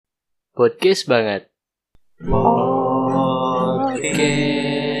Podcast banget.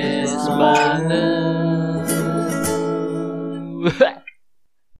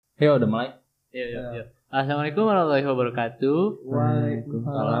 Yo, udah mulai. Iya. Assalamualaikum warahmatullahi wabarakatuh.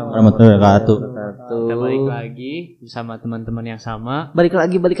 Waalaikumsalam warahmatullahi wabarakatuh. Kita balik lagi bersama teman-teman yang sama. Balik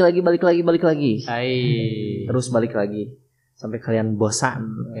lagi. Hai. Terus balik lagi sampai kalian bosan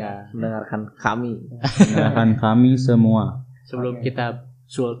Ya. mendengarkan kami. Mendengarkan kami semua. Sebelum kita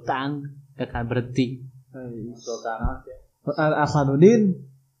sultan akan berhenti. Asaduddin.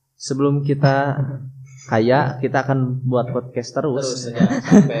 Sebelum kita kaya, kita akan buat podcast terus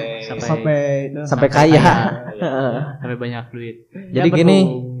sampai kaya. Sampai banyak duit. Jadi gini,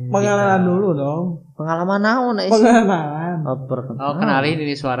 Pengalaman dulu dong. pengalaman naon Pengalaman. Kenalin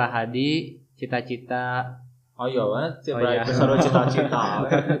ini Suara Hadi, cita-cita. Oh iya banget, iya. episode cita-cita.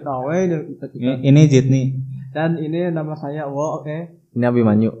 Ini Ini Jitni. dan ini nama saya Wo, oke. ini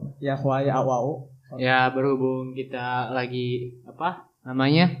Abimanyu. Ya Huaya Awau. Ya berhubung kita lagi apa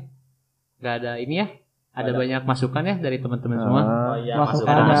namanya? Gak ada ini ya. Ada banyak masukan ya dari teman-teman semua. Oh iya, Masukan.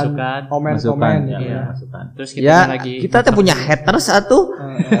 Ada masukan. Komen. Ya, Iya. masukan. Terus kita Ya, lagi kita tuh punya haters satu.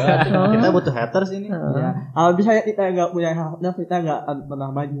 Kita butuh haters ini. Ya. Kalau bisa kita nggak punya haknya, kita nggak akan pernah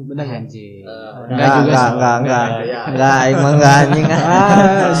maju, benar kan? Anjir. Enggak, emang enggak anjing.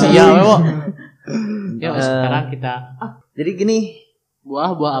 Sial, Wo. Yuk sekarang kita Jadi gini,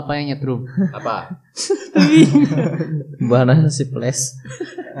 buah apa yang nyetrum? Apa? buah nasi flash,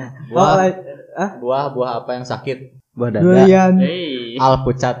 Buah apa yang sakit? buah dada. Durian. Hey.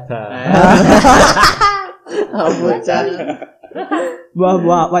 Alpucat. Alpucat.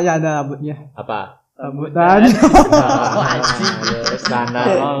 Buah apa yang ada rambutnya? Apa? Rambutan. Standar.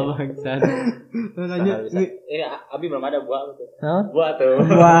 Oh, bangsat. Lanjut. Ini Abi belum ada buah tuh. Hah? Buah tuh.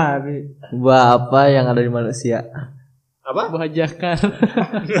 Buah. Buah apa yang ada di manusia? Apa? Buah jakar.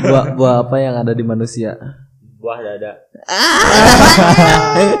 Buah apa yang ada di manusia? Buah dada.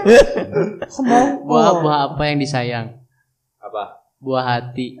 Buah apa yang disayang? Apa? Buah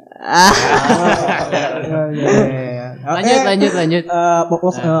hati. Lanjut.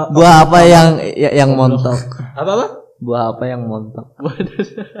 Buah apa yang montok? Apa? Buah apa yang montok?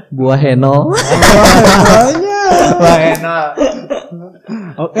 Buah heno. Buah enak.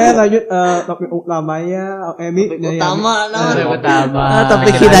 Oke, lanjut topik utamanya. Oke, Mi. Utama.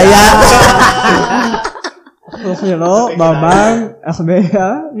 Topik hidayah. Susilo, Bambang,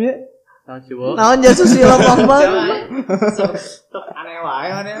 SBA, Mi. Naon ja susilo Bambang? Aneh wae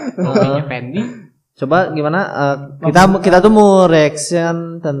mana? Kopinya Pendi. Coba gimana kita tuh mau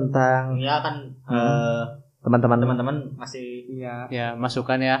reaction tentang Ya kan teman-teman masih Iya. Ya,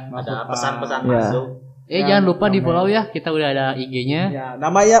 masukan ya. ada pesan-pesan Ya. masuk. Jangan lupa di follow ya. Kita udah ada IG-nya. Ya,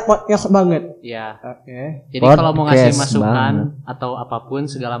 namanya podcast banget. Ya. Oke. Jadi kalau mau ngasih Podcast masukan atau apapun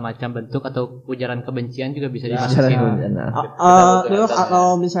segala macam bentuk atau ujaran kebencian juga bisa dimasukin. Terus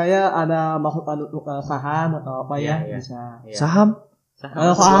atau misalnya ada masukan untuk saham atau apa ya, Iya. bisa. Saham.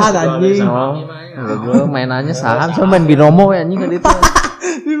 Saham anjing. Gue mainannya saham, saya main binomo ya anjing kan itu.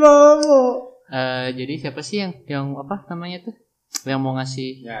 Di bawah. Jadi siapa sih yang apa namanya tuh? Yang mau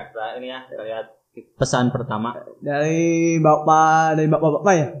ngasih Ya, ini ya, kita lihat pesan pertama. Dari bapak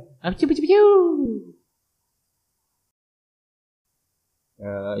ya. ciu.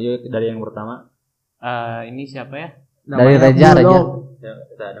 Yuk dari yang pertama. Ini siapa ya? Dari Namanya Reja. Bruno. Ya,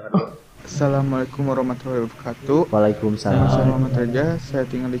 kita dengar dulu. Assalamualaikum warahmatullahi wabarakatuh. Waalaikumsalam. Saya Muhammad Reja, saya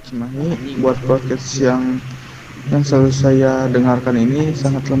tinggal di Cimahi. Buat podcast yang selalu saya dengarkan ini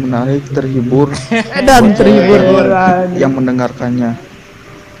sangatlah menarik, terhibur Dan terhibur. yang mendengarkannya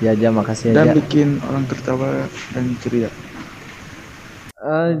Ya aja, makasih dan aja. bikin orang tertawa dan ceria.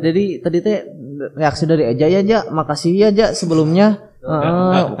 Jadi tadi teh reaksi dari Eja ya aja, makasih ya aja sebelumnya.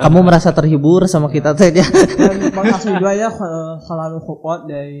 Kamu merasa terhibur sama kita teh ya. Dan makasih juga ya selalu support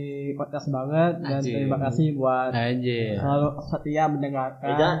dari podcast banget dan Anjir. terima kasih buat Anjir. selalu setia mendengarkan.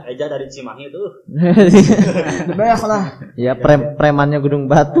 Eja dari Cimahi tuh. The best lah. Ya premannya Gunung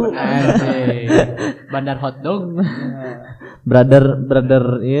Batu. Anjir. Bandar hotdog. Brother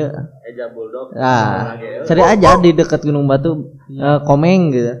iya. Eja Bulldog. Cari aja di dekat Gunung Batu, Komeng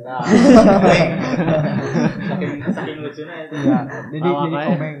gitu. Saking lucunya itu. Ya, jadi Lawak aja.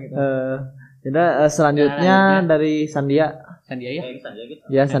 komen gitu. Jadi selanjutnya dari Sandia. Sandia ya. Ini saja gitu.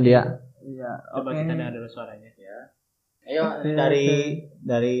 Ya Sandia. Iya, Coba oke. kita dengar dulu suaranya. Ayo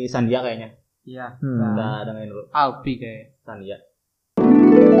dari Sandia kayaknya. Iya. Kita dengerin dulu. Alpi kayak. Sandia.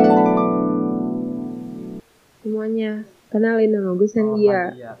 Semuanya, kenalin nama gue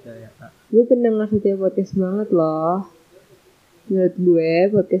Sandia. Gue pendengar setiap podcast banget loh. Menurut gue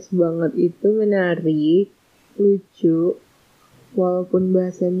podcast banget itu menarik, lucu, walaupun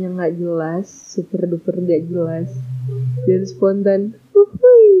bahasanya nggak jelas, super duper nggak jelas dan spontan.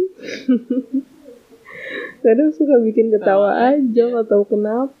 Uhuy. Kadang suka bikin ketawa aja, nggak tahu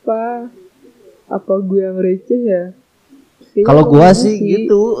kenapa. Apa gue yang receh ya? Kayaknya Kalau gua kamu sih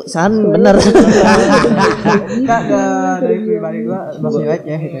gitu, San Soalnya bener. Enggak dari pribadi gua masih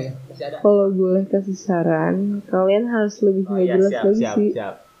receh gitu ya. Kalau boleh kasih saran, kalian harus lebih nggak jelas lagi sih,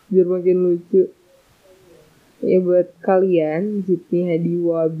 biar makin lucu. Ya buat kalian, Jitni Hadi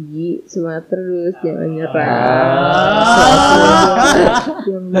Wabi, semangat terus, jangan nyerah.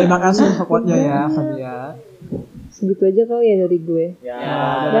 Terima kasih supportnya ya Fadia. Segitu aja kali ya dari gue.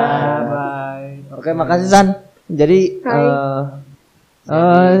 Bye. Oke, makasih San. Jadi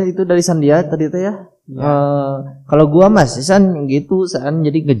itu dari Sandia tadi tuh ya. Kalau gua Mas San gitu San,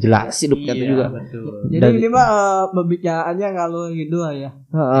 jadi ngejelas hidupnya tuh juga. Betul. Jadi ini mah pembicaraannya kalau gitu ya.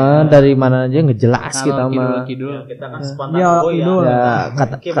 Dari mana aja ngejelas kita mah. Kidul. Kita kan spontan Ya, uhuy ya. Kidul. Ya,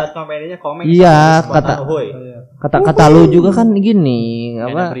 Kiblat komedinya komen. Iya, spontan kata- uhuy. kata-kata lu juga kan gini, Ada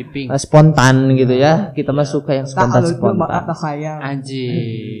apa? briefing. Spontan gitu ya. Kita mah suka yang Tak kalau itu spontan-spontan. kata saya.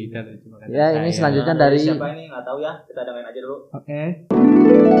 Anjing. Ya, ini selanjutnya Nah, dari siapa ini nggak tahu ya, kita dengerin aja dulu. Oke.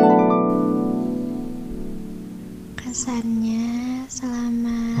 Kesannya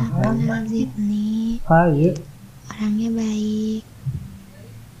selama kenal Zidni, Hai. orangnya baik,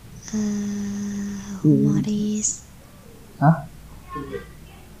 humoris. Hah?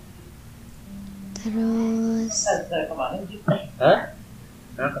 Terus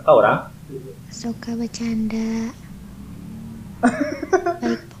Nah, kata orang. suka bercanda.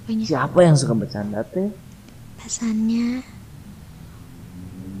 Baik pokoknya. siapa yang suka bercanda teh? Pesannya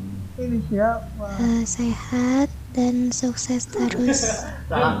Ini siapa? sehat dan sukses terus.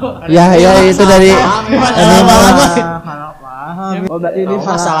 Ya, itu dari Salah paham. Oh, berarti ini Ini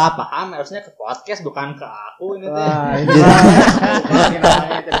salah paham, harusnya ke podcast bukan ke aku ini teh. Wah, Ini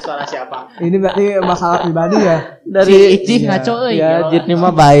tadi suara siapa? ini berarti masalah pribadi ya. dari Icih ngaco euy. Ya, Jitni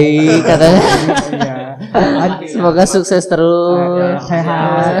mah baik katanya. Iya. Semoga sukses terus.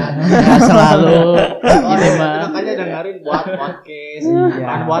 Sehat. Ya, selalu. Ini mah Makanya dengerin buat podcast, Iya.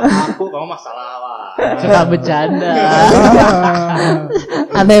 bukan buat aku. Kamu masalah wah. suka bercanda.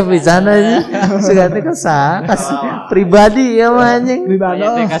 Aneh pisan aja. Suka teh kesah, pribadi ya mah anjing. Pribadi.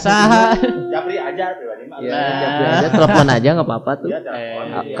 Teh kasaha. Japri aja pribadi mah. Ya, japri aja, telepon aja enggak apa-apa tuh. Iya, telepon.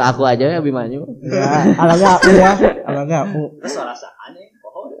 Ke aku aja ya Bimanyu. Ya, alangnya aku ya. Alangnya aku. Terus suara sahanya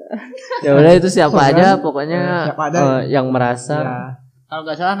pohon. Ya udah itu siapa aja pokoknya Siapa aja. yang merasa Ya. Kalau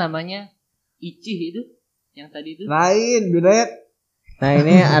nggak salah namanya Icih itu yang tadi itu. Lain, Binet. Nah,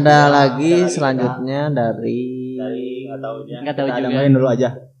 ini ada lagi selanjutnya dari Nggak tahu dia. Nggak tahu Kita juga. dengerin dulu aja.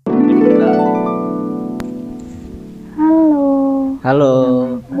 Halo, Halo.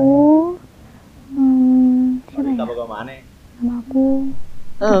 aku siapa ya? Kita bagaimana? Nama aku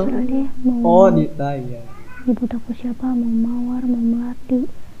Oh. terserah deh mau Oh, Dita ya. nyebut aku siapa, mau mawar, mau melati.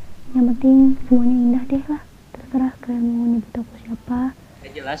 Yang penting semuanya indah deh lah. Terserah kalian mau nyebut aku siapa.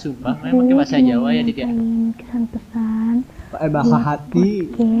 Nggak jelas sumpah. Memang pakai bahasa Jawa ya Dit ya. Kesan pesan Bahasa hati.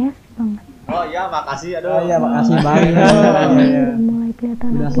 podcast banget. Oh iya, makasih aduh. Oh iya, makasih banyak. Udah mulai kelihatan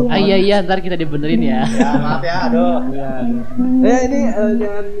Udah aku Ah, ya. iya ntar kita dibenerin ya. Ya, maaf ya, aduh. Iya. Seneng Ini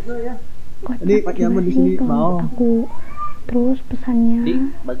jangan gitu ya. kocak ini Pak Kiamun di sini gimana sih kalau mau. menurut aku. Terus pesannya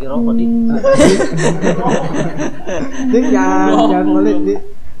Bagi rokok di. Dik, jangan pelit, Dik.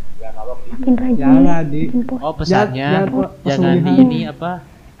 makin rajin, Jangan, Dik. makin positif. Oh pesannya jangan di ini apa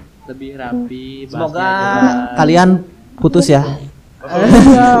lebih rapi. Semoga bahasnya jelas. kalian putus ya.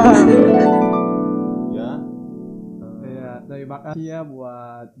 Ya, terima kasih ya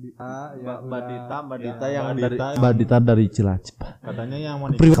buat Dita ya. Mbak Dita ya. yang dari Mbak Dita dari Cilacap. Katanya yang mau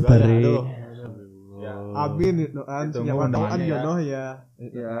nikah juga ya. Aduh. Ya, Amin itu kan. Ditunggu Siapa tahu kan undangannya ya. jodoh ya.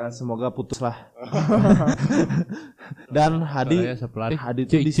 ya semoga putus lah. Dan Soalnya sepelari. Hadi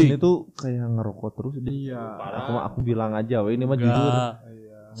tuh di sini tuh kayak ngerokok terus dia. Iya. Aku bilang aja, weh ini mah jujur. Enggak.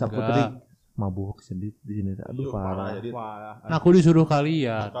 Saputri mabuk sendiri di sini. Aduh parah. Nah, aku disuruh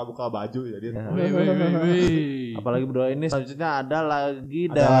kalian. Buka baju jadi. Ya. Wih. Apalagi berdua ini selanjutnya ada lagi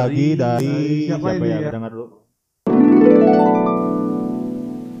dari Siapa ini ya? ya? Kita dengar dulu.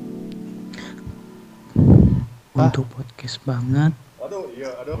 Untuk podcast banget, Waduh, iya,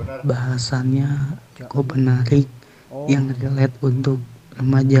 aduh benar. bahasannya cukup menarik yang relate untuk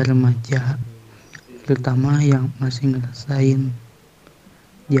remaja-remaja, terutama yang masih ngerasain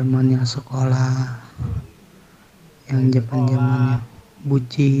zamannya sekolah, yang zamannya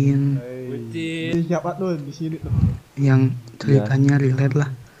bucin, Ini siapa tuh di sini tuh? yang ceritanya relate lah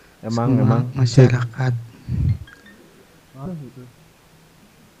Emang sama emang masyarakat. Ah, gitu.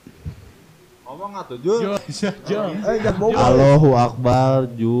 ngomong atuh Jul. Allahu Akbar,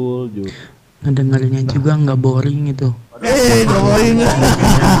 Jul. Ngedengarnya juga nggak boring itu. Nggak boring.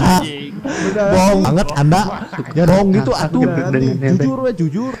 Bohong banget Anda. Ya bohong gitu atuh.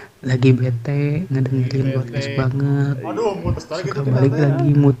 Jujur. Lagi bete ngedengerin podcast banget. Aduh, mutus tadi gitu. Balik lagi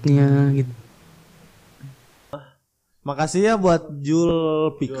moodnya gitu. Makasih ya buat Jul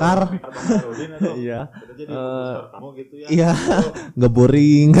Pikar. Iya. Iya, nggak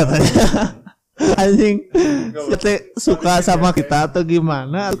boring katanya. Anjing, kita suka sama kita atau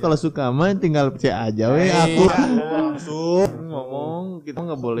gimana? Kalau suka mah tinggal percaya aja we. Aku langsung ngomong, kita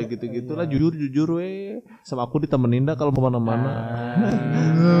nggak boleh gitu-gitu lah. Jujur we. Sama aku ditemenin dah kalau kemana-mana.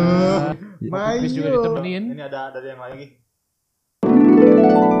 Bis juga ditemenin. Ini ada yang lain lagi.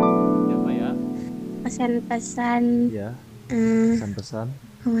 Siapa ya? Pesan-pesan. Ya. Pesan-pesan.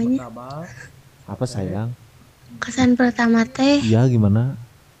 Namanya? Apa sayang? Kesan pertama teh. Iya gimana?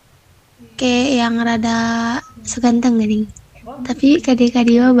 Kayak yang rada seganteng gini. Tapi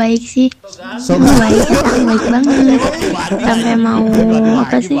kadang-kadang baik sih. Baik banget. Sampai mau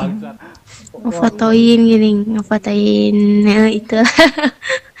apa sih? Ngefotoin itu.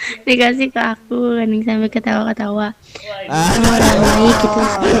 Dikasih ke aku ganding sampai ketawa-ketawa. Orang baik gitu.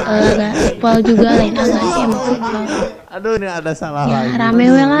 Pol juga lain agak sih emang pol. Aduh ini ada salah lagi. Rame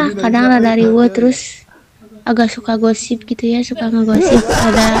we lah. Kadang rada riuh terus agak suka gosip gitu ya, suka ngegosip.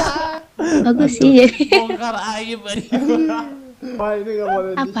 Ada bagus sih jadi. Bongkar aib.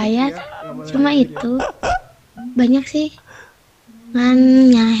 Apa ya? Cuma itu banyak sih.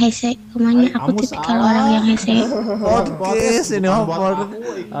 Nya hese, kemana aku tipikal orang yang hese. Podcast ini apa?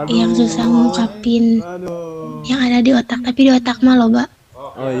 Yang susah ngungkapin yang ada di otak, tapi di otak mah loba.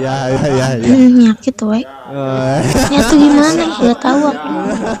 Oh iya. Nyakit we. Ya tuh gimana? Udah tahu aku.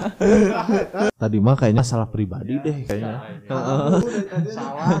 Tadi mah kayaknya salah pribadi deh kayaknya.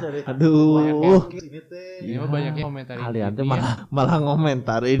 Salah dari Aduh. Ini mah banyaknya komentarin. Kalian tuh malah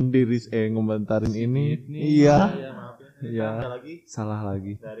ngomentarin ngomentarin ini. Iya. Iya. Salah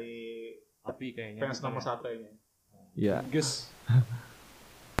lagi. Dari Tapi kayaknya fans nomor 1 ini. Iya. Gus.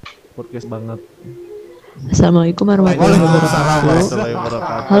 Podcast banget. Assalamualaikum warahmatullahi wabarakatuh.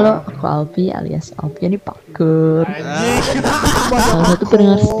 Wabarakatuh. Halo, aku Alpi alias Alpiani Paker. Salah satu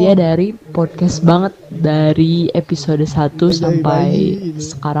pendengar setia dari podcast banget dari episode 1 sampai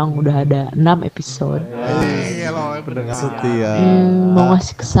sekarang udah ada 6 episode. Pendengar setia. Mau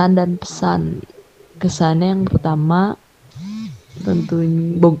ngasih kesan dan pesan. Kesannya yang pertama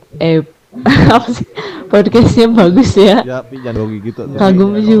tentunya apa sih? Podcastnya bagus ya. Ya, tapi jangan dogi gitu.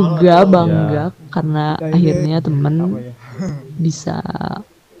 Kagum juga bangga karena akhirnya temen bisa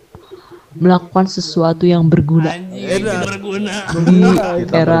melakukan sesuatu yang berguna di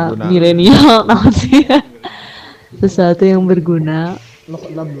era milenial. Sesuatu yang berguna.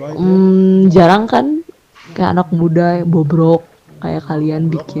 Jarang kan kayak anak muda yang bobrok kayak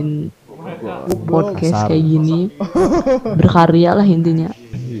kalian bikin podcast kayak gini. Berkarya lah intinya.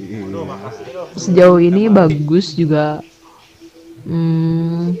 Sejauh ini bagus juga,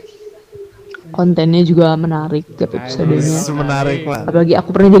 kontennya juga menarik tiap episodenya. Menarik lah. Apalagi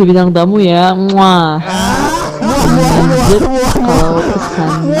aku pernah jadi bintang tamu ya. Lanjut kalau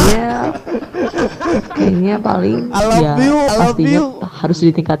pesannya kayaknya paling ya pastinya harus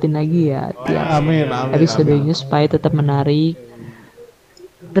ditingkatin lagi ya tiap episodenya supaya tetap menarik.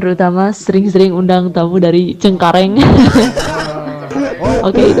 Terutama sering-sering undang tamu dari Cengkareng.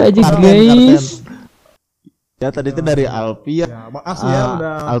 Oke, itu aja guys. Ya tadi itu dari Alpi ya. Makasih ya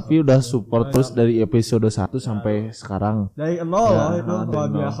Alpi udah support terus dari episode 1 sampai sekarang. Dari nol loh itu luar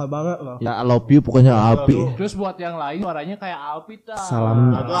biasa banget loh. Ya I love you pokoknya Alpi. Terus buat yang lain suaranya kayak Alpi ta.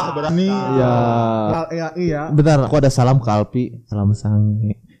 Salam. Berani. Ya. Iya. Bentar, aku ada salam ke Alpi. Salam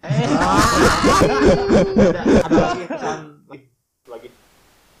sange. Ada lagi pesan lagi.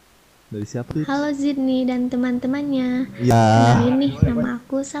 Dari siapa? Halo Zidni dan teman-temannya. Ya. Kenalin nih, nama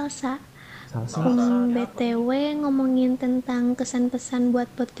aku Salsa. BTW ngomongin tentang kesan-pesan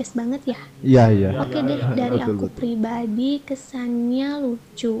buat podcast banget ya. Iya. Oke deh, dari aku pribadi kesannya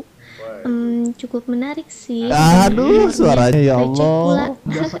lucu. Cukup menarik sih. Aduh, suaranya ya Allah.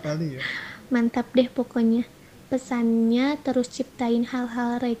 Mantap deh pokoknya. Pesannya terus ciptain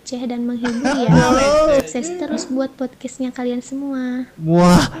hal-hal receh dan menghibur ya. Sukses terus buat podcastnya kalian semua.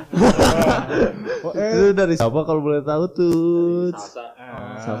 Wah. Itu dari siapa kalau boleh tahu tuh?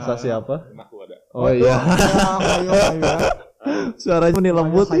 Salsa siapa? Oh iya. Suaranya ini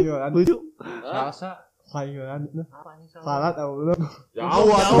lembut. Lucu. Salsa. sayuran itu. Salad atau belum?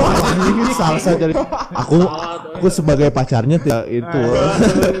 Jauh. Ini salsa jadi aku sebagai pacarnya tidak itu.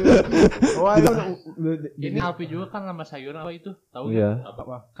 Wah, Ini Alfi juga kan nama sayuran apa itu? Tahu Iya. ya?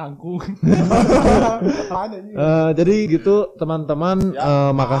 Apa? Kangkung. Jadi gitu teman-teman,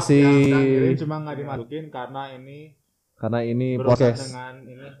 makasih Yang cuma nggak dimasukin karena ini podcast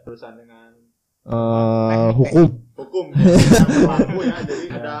berurusan dengan hukum. yang berlaku ya. Jadi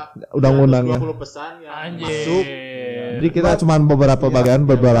ada undang-undangnya. 20 pesan yang masuk. Jadi kita cuma beberapa bagian,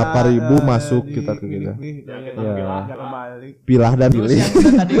 beberapa ribu masuk kita ke kita. Pilah dan Terus pilih. yang kita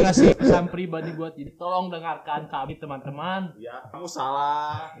tadi ngasih pesan pribadi buat ini, tolong dengarkan kami teman-teman. Ya, kamu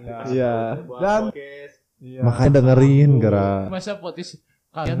salah. Iya. Dan Makanya dengerin gara. Masa podcast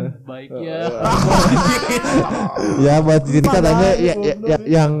kalian baik ya. Ya buat ini katanya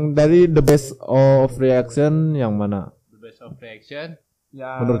yang dari the best of reaction yang mana? The best of reaction.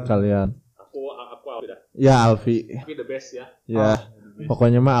 ya. Menurut kalian? Aku Alfi dah. Ya Alfi. Alfi the best ya. Ya.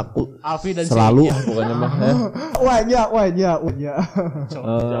 Pokoknya mah aku Alfi dan selalu Sylvia. pokoknya mah Wahnya.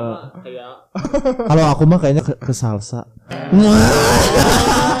 Kayak kalau aku mah kayaknya ke salsa.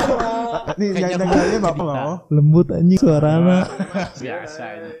 Nih yang bapak loh. Lembut anjing suarana. Biasa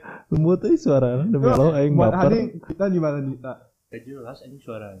ini. Lembut euy suarana demi Allah aing Buat baper. Hadi kita gimana Dita? Gak jelas ini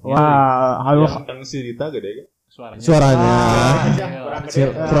suaranya. Wah, halo. yang si Dita gede kan? Suaranya Iya.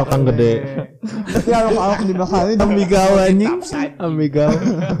 Kurang gede. Tapi kalau di belakang ini Amigau anjing. Amigau.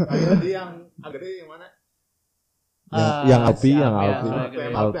 Jadi yang agak gede yang mana? Yang Alfi, yang siapa ya? Alfi.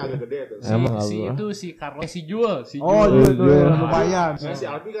 Alfi agak gede tuh. Emang Si Allah. itu si Carlos si Jual, Oh, Jual. itu lumayan. Nah, si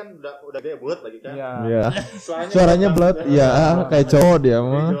Alfi kan udah gede bulat lagi kan. Iya. Iya. Suaranya blood, ya kayak cowok dia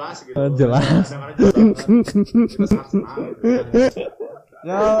mah. Jelas gitu. Jelas. Kita sangat senang gitu.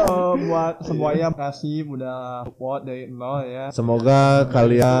 Ya buat semuanya makasih udah support dari nol ya. Semoga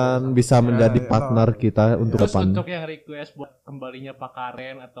kalian bisa menjadi partner kita untuk Terus depan. untuk yang request buat kembalinya Pak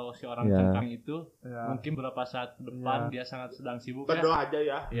Karen atau si orang Ya. cengkang itu, mungkin beberapa saat ke depan dia sangat sedang sibuk ya. Berdoa aja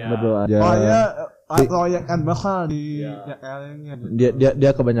ya. Berdoa aja. Oh ya, proyek kan bakal di YL-nya.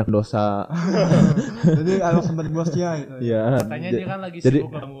 Dia kebanyak dosa. Jadi harus sempat bosnya gitu. Iya. Katanya dia kan lagi Jadi-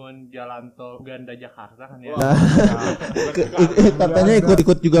 sibuk bangun jalan tol Uganda Jakarta kan ya. Nah, katanya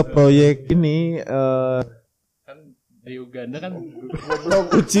ikut juga proyek ini Kan di Uganda kan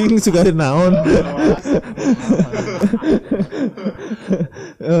kucing suka naon.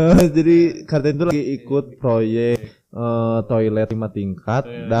 Jadi katanya itu lagi ikut proyek toilet 5 tingkat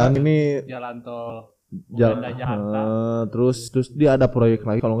dan ini jalan tol jalan Uganda Jakarta. terus dia ada proyek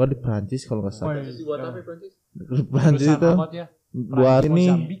lagi kalau nggak di Prancis kalau nggak salah. Buat apa Prancis? Prancis Perusahaan itu angkotnya. buat ini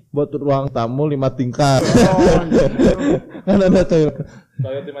Mozambik. buat ruang tamu 5 tingkat. Kan ada toilet.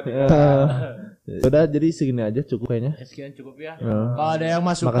 Toilet 5 tingkat. Udah jadi segini aja cukup kayaknya. Sekian cukup ya. Ya. Kalau ada yang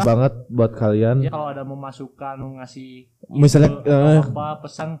masuk Makasih banget buat kalian. ya kalau ada memasukkan mau ngasih Misalnya, info, apa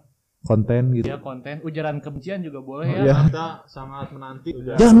pesan Konten gitu. ya konten ujaran kebencian juga boleh ya. Iya. Kita sangat menanti.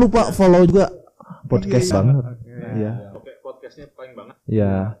 Jangan lupa follow juga podcast banget. Iya. Oke, podcastnya paling banget.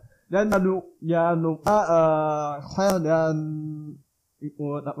 Iya. Dan jangan lupa share dan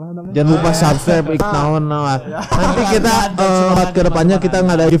ikut apa namanya? Jangan lupa subscribe iknaon nanti kita ke depannya kita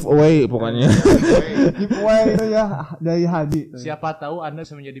nggak ada giveaway pokoknya. Giveaway itu ya dari Hadi. Siapa tahu Anda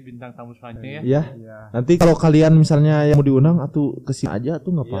bisa menjadi bintang tamu selanjutnya ya. Iya. Nanti kalau kalian misalnya yang mau diundang atau kesini aja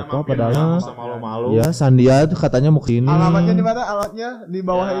tuh nggak apa-apa padahal. Masa malu-malu. Ya Sandia tuh katanya mau kesini. Alamatnya di mana? Alamatnya di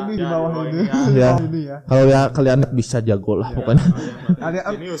bawah ini, di bawah ini. Di Ya. bawah ini ya. Kalau ya kalian bisa jago lah pokoknya. Ada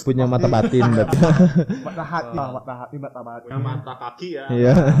Punya mata batin berarti. mata hati, mata hati, mata batin. Punya mata kaki ya.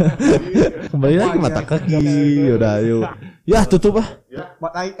 Iya. Kembali lagi mata kaki. Udah yuk. Ya tutup ah.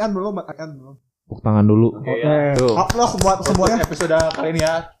 Buat naikkan belum, buat naikkan belum. Tepuk tangan dulu. Tuh. Upload buat semuanya. Episode kali ini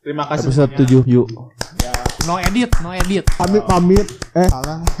ya. Terima kasih. Episode semuanya. 7 yuk. No edit. Pamit.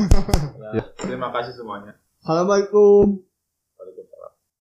 Salah. Terima kasih semuanya. Assalamualaikum. Waalaikumsalam.